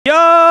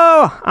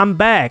Hello, I'm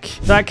back.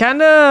 So I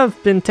kind of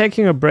been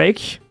taking a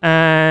break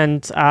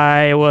and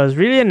I was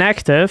really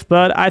inactive,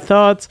 but I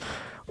thought,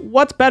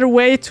 what better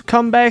way to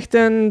come back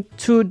than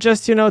to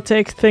just,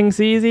 take things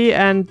easy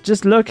and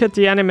just look at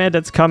the anime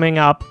that's coming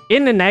up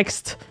in the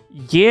next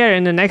year,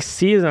 in the next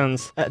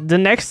seasons. The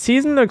next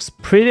season looks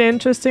pretty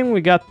interesting.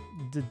 We got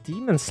the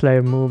Demon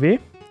Slayer movie,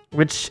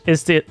 which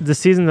is the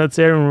season that's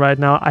airing right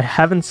now. I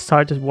haven't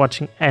started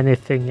watching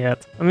anything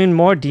yet. I mean,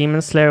 more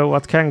Demon Slayer,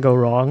 what can go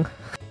wrong?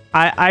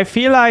 I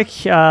feel like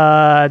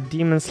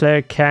Demon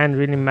Slayer can't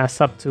really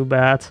mess up too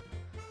bad.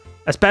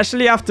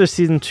 Especially after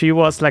season 3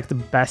 was like the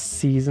best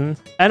season.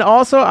 And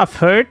also I've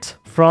heard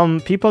from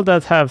people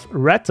that have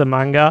read the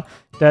manga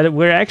that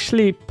we're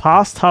actually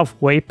past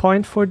halfway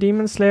point for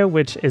Demon Slayer,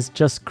 which is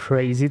just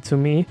crazy to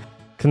me.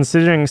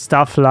 Considering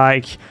stuff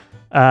like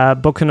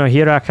Boku no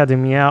Hero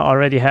Academia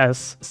already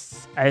has,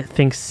 I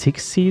think,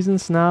 6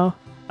 seasons now.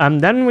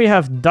 Then we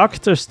have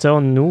Dr.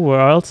 Stone New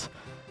World.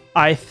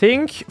 I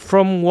think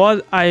from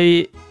what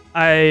I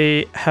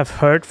have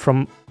heard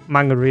from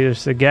manga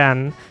readers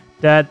again,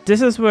 that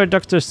this is where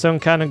Dr. Stone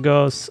kind of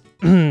goes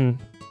down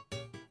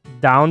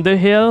the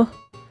hill.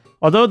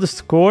 Although the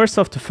scores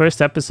of the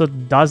first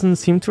episode doesn't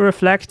seem to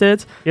reflect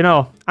it.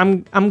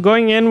 I'm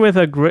going in with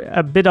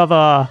a bit of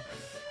a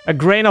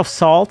grain of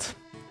salt,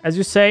 as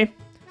you say.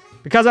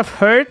 Because I've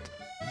heard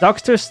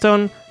Dr.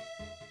 Stone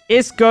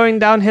is going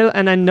downhill,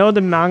 and I know the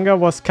manga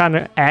was kind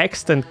of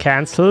axed and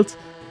cancelled,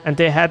 and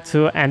they had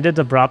to end it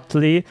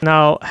abruptly.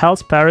 Now,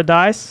 Hell's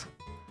Paradise.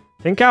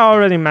 I think I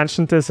already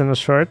mentioned this in a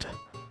short.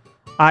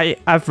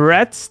 I've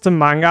read the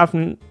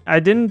manga. I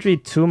didn't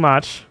read too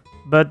much,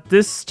 but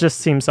this just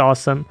seems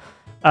awesome.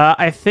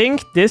 I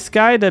think this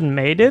guy that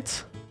made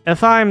it,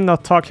 if I'm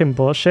not talking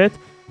bullshit,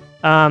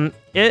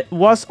 it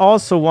was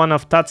also one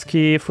of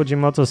Tatsuki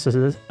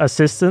Fujimoto's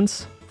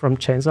assistants from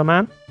Chainsaw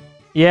Man.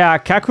 Yeah,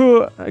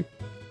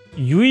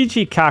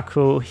 Yuichi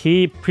Kaku,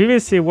 he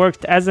previously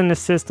worked as an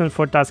assistant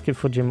for Tatsuki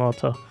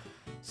Fujimoto.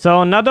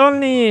 So not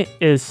only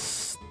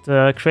is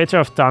the creator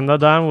of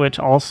Dandadan, which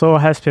also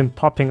has been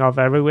popping up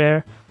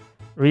everywhere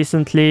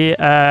recently,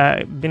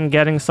 been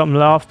getting some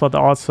love, but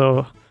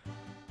also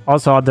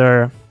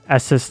other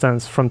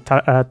assistants from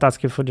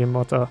Tatsuki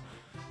Fujimoto.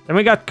 Then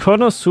we got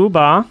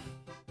Konosuba,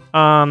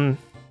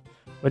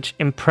 which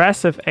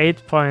impressive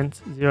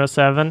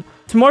 8.07.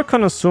 It's more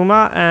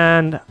Konosuba,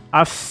 and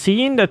I've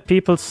seen that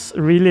people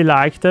really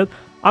liked it.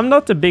 I'm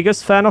not the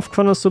biggest fan of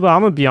Konosuba,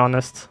 I'm gonna be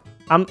honest.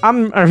 I'm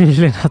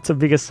really not the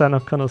biggest fan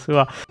of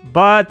Konosuba.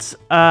 But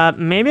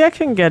maybe I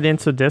can get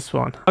into this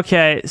one.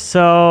 Okay,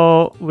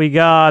 so we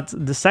got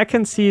the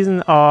second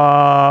season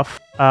of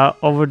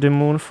Over the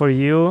Moon for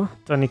You,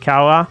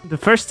 Tonikawa. The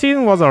first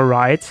season was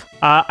alright.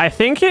 I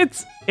think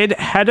it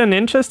had an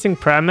interesting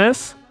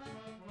premise,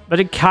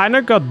 but it kind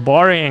of got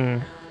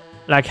boring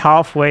like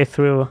halfway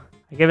through.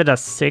 I gave it a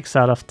 6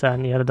 out of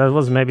 10. Yeah, that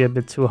was maybe a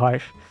bit too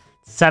harsh.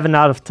 7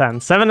 out of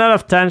 10. 7 out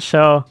of 10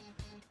 show.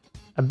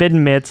 A bit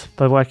mid,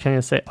 but what can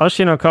you say?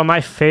 Oshinoko, my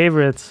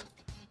favorite.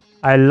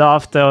 I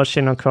love the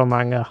Oshinoko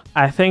manga.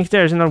 I think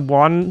there's not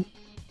one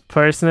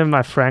person in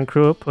my friend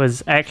group who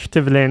is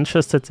actively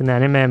interested in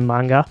anime and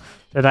manga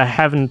that I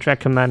haven't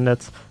recommended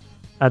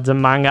the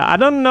manga. I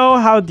don't know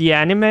how the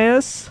anime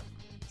is,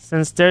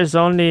 since there's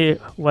only,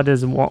 what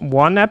is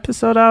one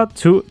episode out?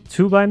 Two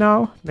by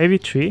now? Maybe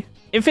 3?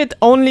 If it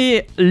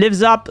only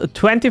lives up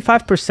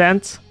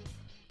 25%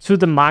 to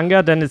the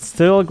manga, then it's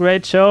still a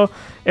great show.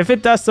 If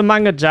it does the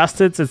manga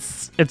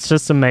justice, it's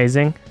just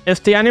amazing.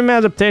 If the anime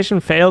adaptation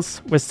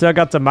fails, we still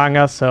got the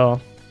manga,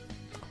 so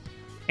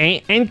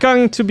ain't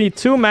going to be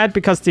too mad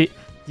because the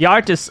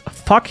art is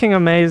fucking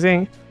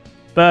amazing.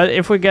 But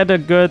if we get a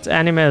good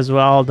anime as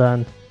well,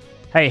 then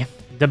hey,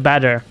 the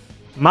better.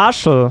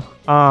 Marshall,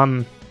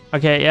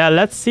 okay, yeah,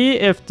 let's see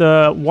if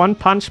the One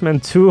Punch Man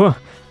 2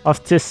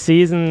 of this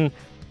season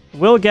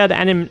will get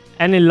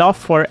any love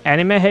for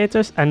anime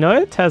haters. I know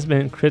it has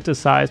been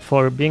criticized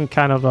for being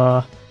kind of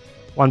a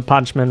One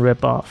Punch Man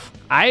ripoff.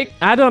 I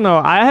don't know.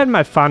 I had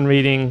my fun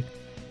reading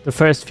the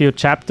first few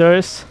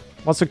chapters.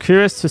 Also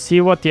curious to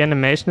see what the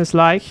animation is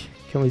like.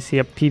 Can we see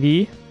a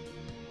PV?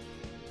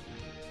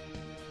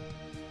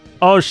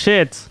 Oh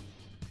shit.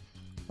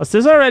 Was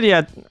this already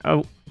a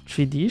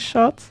 3D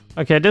shot?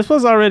 Okay, this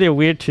was already a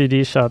weird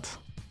 3D shot.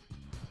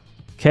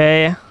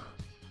 Okay.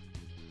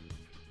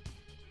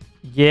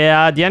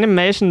 Yeah, the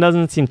animation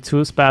doesn't seem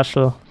too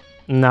special.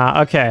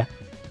 Nah, okay.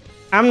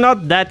 I'm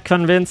not that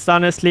convinced,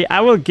 honestly.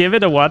 I will give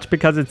it a watch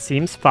because it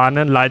seems fun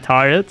and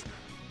lighthearted,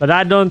 but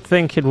I don't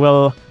think it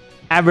will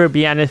ever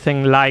be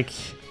anything like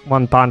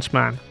One Punch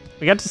Man.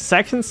 We got the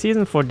second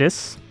season for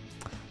this,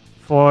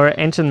 for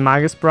Ancient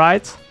Magus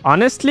Bride.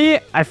 Honestly,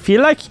 I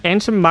feel like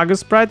Ancient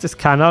Magus Bride is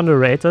kind of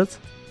underrated.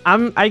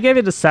 I gave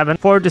it a 7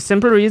 for the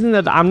simple reason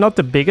that I'm not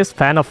the biggest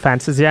fan of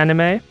fantasy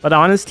anime, but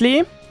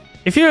honestly,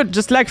 if you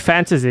just like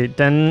fantasy,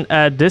 then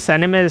this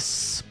anime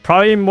is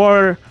probably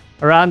more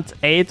around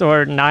 8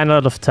 or 9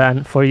 out of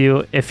 10 for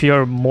you if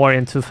you're more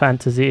into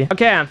fantasy.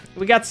 Okay,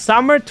 we got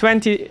Summer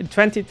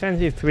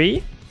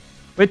 2023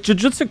 with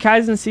Jujutsu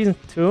Kaisen Season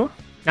 2.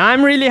 Now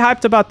I'm really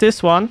hyped about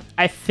this one.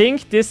 I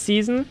think this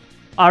season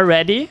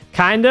already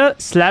kinda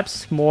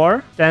slaps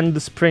more than the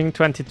spring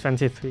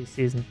 2023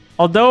 season.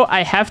 Although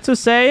I have to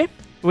say,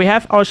 we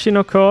have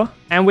Oshinoko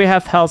and we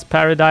have Hell's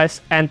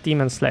Paradise and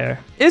Demon Slayer.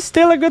 It's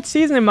still a good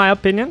season in my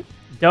opinion.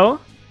 Though,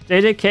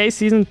 JJK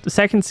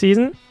second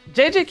season.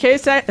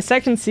 JJK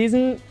second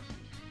season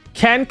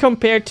can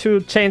compare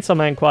to Chainsaw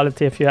Man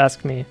quality if you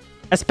ask me.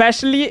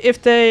 Especially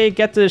if they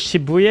get the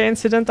Shibuya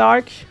incident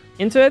arc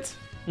into it.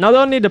 Not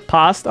only the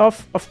past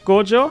of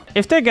Gojo.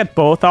 If they get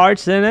both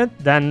arcs in it,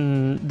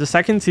 then the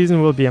second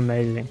season will be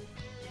amazing.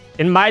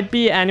 It might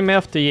be anime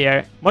of the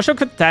year.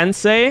 Mushoku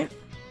Tensei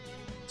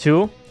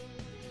 2.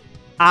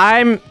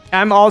 I'm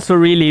also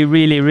really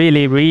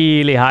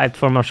hyped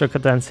for Mushoku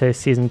Tensei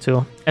season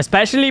 2.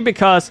 Especially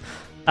because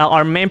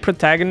our main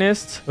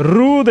protagonist,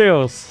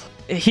 Rudeus,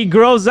 he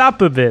grows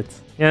up a bit,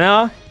 you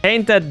know?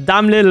 Ain't that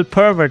dumb little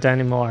pervert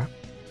anymore.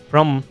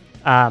 From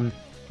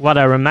what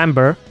I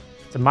remember,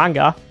 the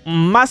manga.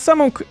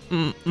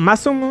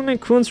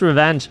 Masamune-kun's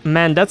Revenge.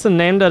 Man, that's a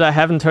name that I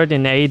haven't heard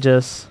in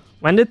ages.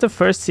 When did the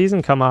first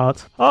season come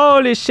out?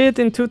 Holy shit,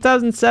 in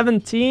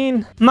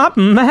 2017. My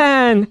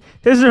man,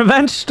 his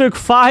revenge took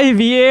 5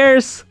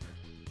 years.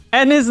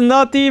 And is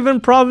not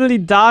even probably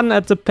done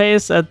at the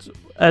pace at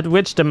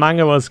which the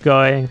manga was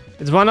going.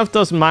 It's one of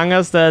those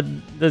mangas that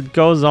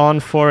goes on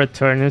for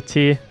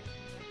eternity.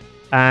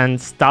 And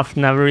stuff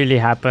never really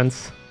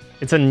happens.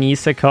 It's a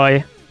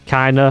nisekoi,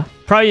 kinda.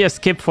 Probably a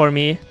skip for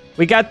me.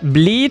 We got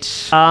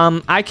Bleach.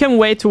 I can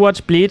wait to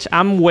watch Bleach.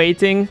 I'm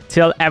waiting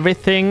till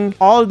everything,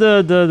 all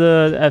the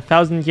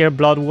 1000-year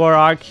Blood War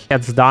arc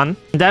gets done.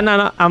 Then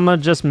I'm gonna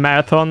just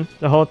marathon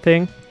the whole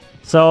thing.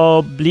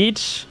 So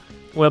Bleach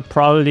will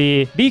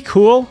probably be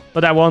cool,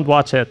 but I won't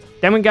watch it.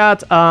 Then we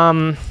got,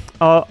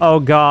 oh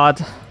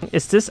god.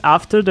 Is this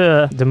after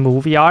the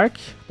movie arc?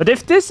 But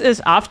if this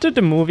is after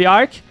the movie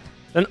arc,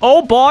 then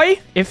oh boy,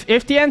 if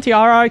the NTR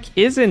arc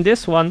is in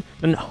this one,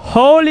 then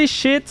holy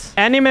shit,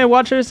 anime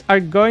watchers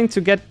are going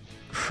to get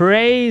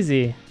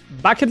crazy.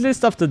 Bucket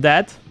List of the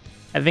Dead.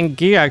 I think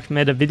Gigak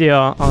made a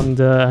video on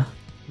the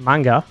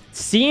manga.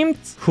 Seemed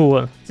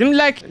cool. Seemed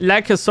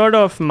like a sort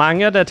of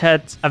manga that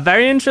had a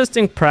very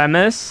interesting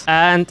premise.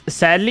 And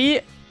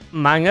sadly,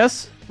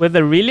 mangas with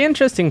a really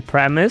interesting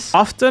premise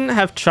often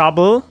have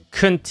trouble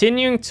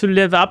continuing to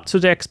live up to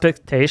the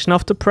expectation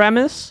of the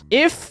premise.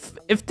 If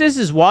this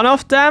is one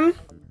of them,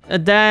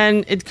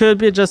 then it could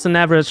be just an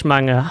average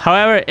manga.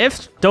 However,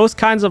 if those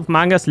kinds of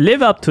mangas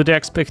live up to the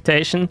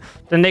expectation,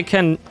 then they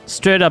can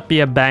straight up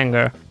be a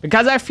banger.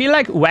 Because I feel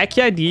like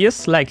wacky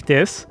ideas like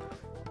this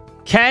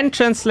can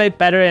translate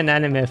better in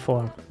anime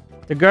form.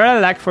 The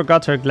girl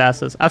forgot her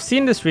glasses. I've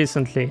seen this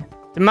recently.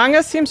 The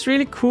manga seems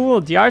really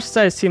cool. The art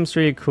style seems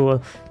really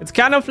cool. It's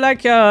kind of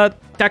like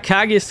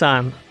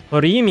Takagi-san.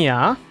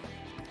 Horimiya.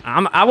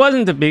 I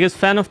wasn't the biggest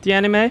fan of the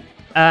anime.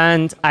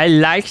 And I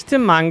liked the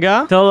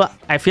manga till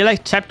I feel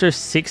like chapter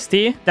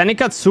 60. Then it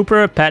got super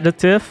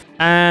repetitive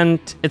and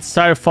it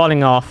started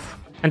falling off.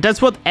 And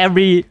that's what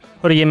every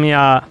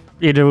Horimiya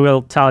reader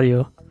will tell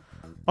you.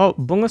 Oh,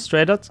 Bungo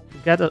Stray Dogs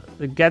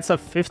gets a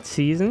 5th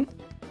season.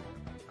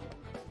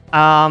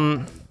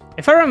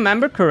 If I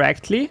remember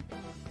correctly,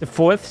 the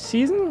 4th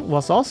season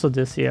was also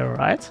this year,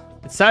 right?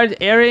 It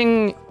started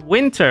airing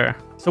winter.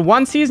 So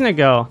 1 season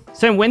ago.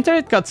 So in winter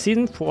it got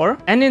season 4.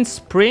 And in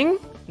spring...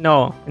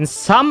 No, in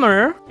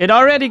summer, it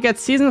already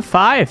gets season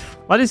 5.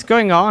 What is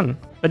going on?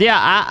 But yeah,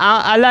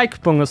 I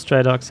like Bungo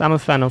Stray Dogs. I'm a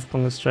fan of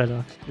Bungo Stray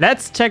Dogs.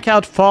 Let's check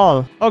out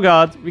fall. Oh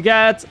god, we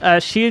got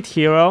a Shield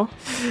Hero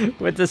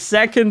with the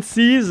 2nd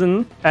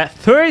season.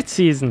 3rd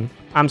season.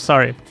 I'm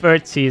sorry,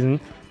 3rd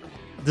season.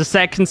 The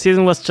 2nd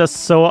season was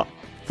just so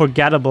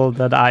forgettable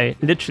that I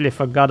literally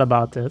forgot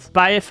about it.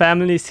 Spy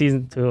Family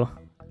Season 2.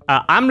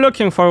 I'm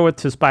looking forward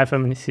to Spy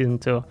Family Season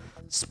 2.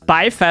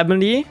 Spy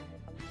Family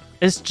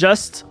is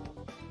just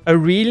a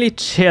really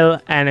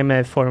chill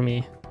anime for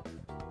me.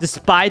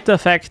 Despite the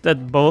fact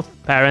that both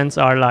parents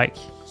are like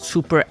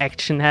super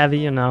action heavy,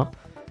 you know.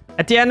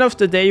 At the end of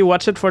the day, you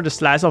watch it for the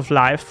slice of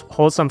life,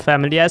 wholesome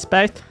family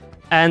aspect.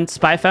 And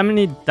Spy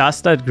Family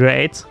does that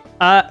great.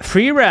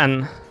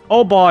 Free-ran.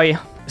 Oh boy.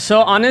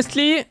 So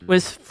honestly,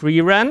 with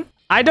Free-ran,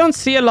 I don't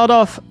see a lot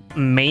of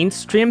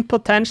mainstream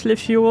potential,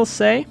 if you will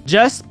say.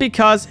 Just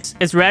because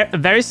it's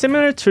very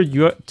similar to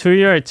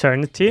Your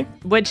Eternity,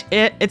 which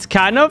it's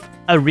kind of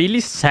a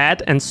really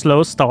sad and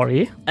slow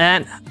story.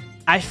 And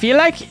I feel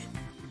like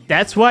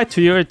that's why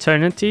To Your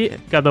Eternity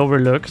got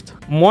overlooked.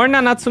 More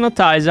Nanatsu no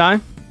Taizai.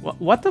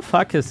 What the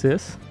fuck is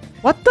this?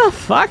 What the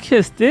fuck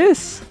is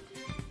this?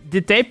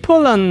 Did they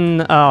pull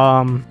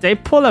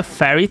a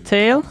Fairy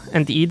Tail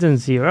and Eden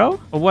Zero?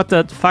 Or what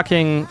that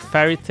fucking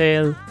Fairy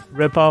Tail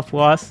ripoff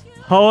was?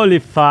 Holy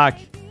fuck.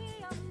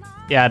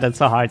 Yeah,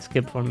 that's a hard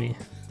skip for me.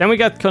 Then we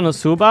got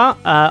Konosuba.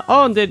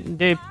 Oh,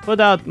 they put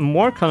out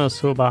more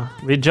Konosuba.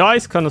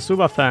 Rejoice,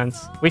 Konosuba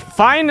fans. We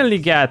finally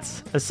get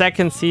a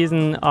 2nd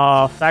season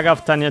of Saga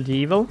of Tanya the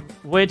Evil,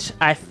 which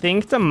I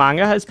think the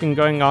manga has been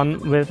going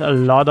on with a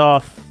lot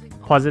of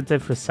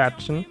positive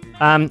reception.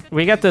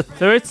 We got the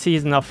 3rd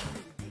season of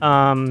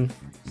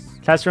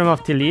Classroom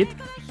of Delete,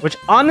 which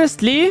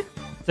honestly,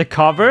 the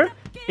cover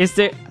is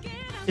the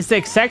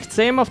exact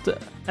same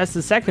as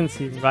the second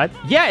season, right?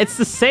 Yeah, it's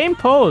the same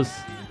pose.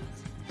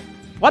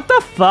 What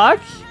the fuck?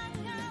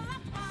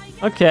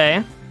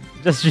 Okay,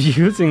 just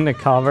reusing the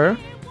cover.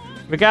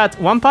 We got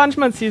One Punch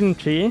Man Season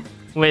 3,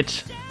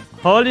 which,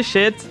 holy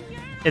shit,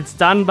 it's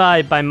done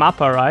by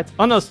Mappa, right?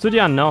 Oh no,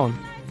 Studio Unknown.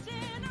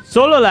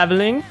 Solo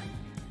Leveling.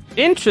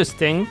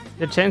 Interesting.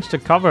 They changed the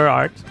cover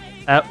art.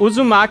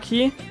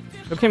 Uzumaki.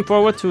 Looking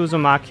forward to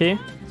Uzumaki.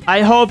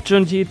 I hope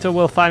Junji Ito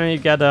will finally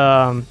get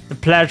the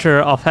pleasure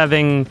of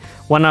having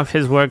one of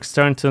his works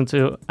turned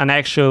into an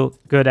actual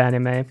good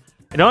anime.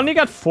 It only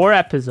got 4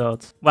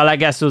 episodes. Well, I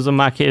guess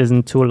Uzumaki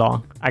isn't too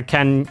long.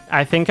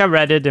 I think I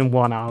read it in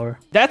 1 hour.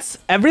 That's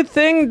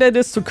everything that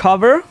is to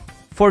cover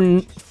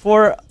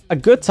for a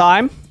good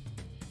time.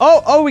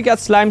 Oh, we got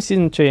Slime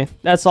Season 3.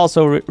 That's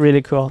also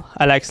really cool.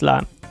 I like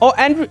Slime. Oh,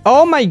 and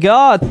oh my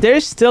god,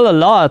 there's still a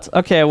lot.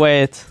 Okay,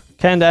 wait.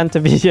 Can't end the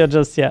video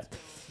just yet.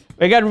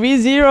 We got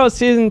ReZero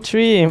Season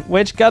 3,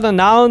 which got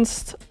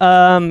announced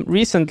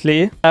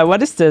recently.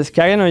 What is this?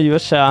 Kage no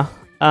Yusha.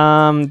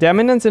 The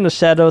Eminence in the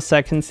Shadows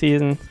second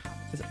season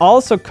is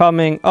also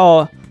coming.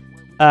 Oh,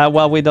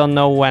 well, we don't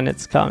know when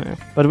it's coming,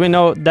 but we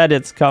know that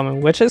it's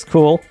coming, which is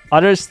cool.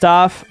 Other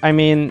stuff, I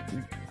mean,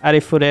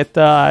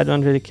 Arifureta, I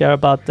don't really care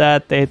about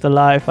that. Data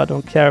Life, I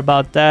don't care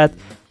about that.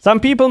 Some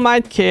people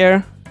might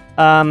care.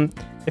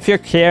 If you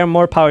care,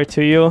 more power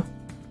to you.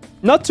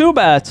 Not too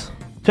bad.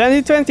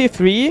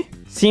 2023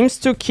 seems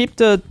to keep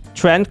the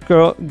trend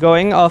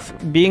going of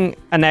being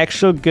an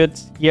actual good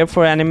year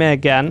for anime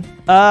again.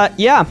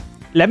 Yeah,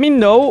 let me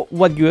know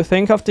what you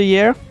think of the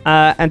year.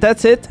 And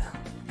that's it.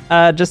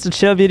 Just a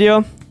chill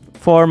video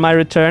for my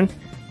return.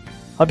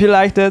 Hope you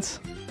liked it,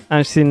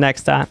 and see you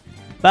next time.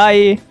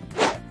 Bye!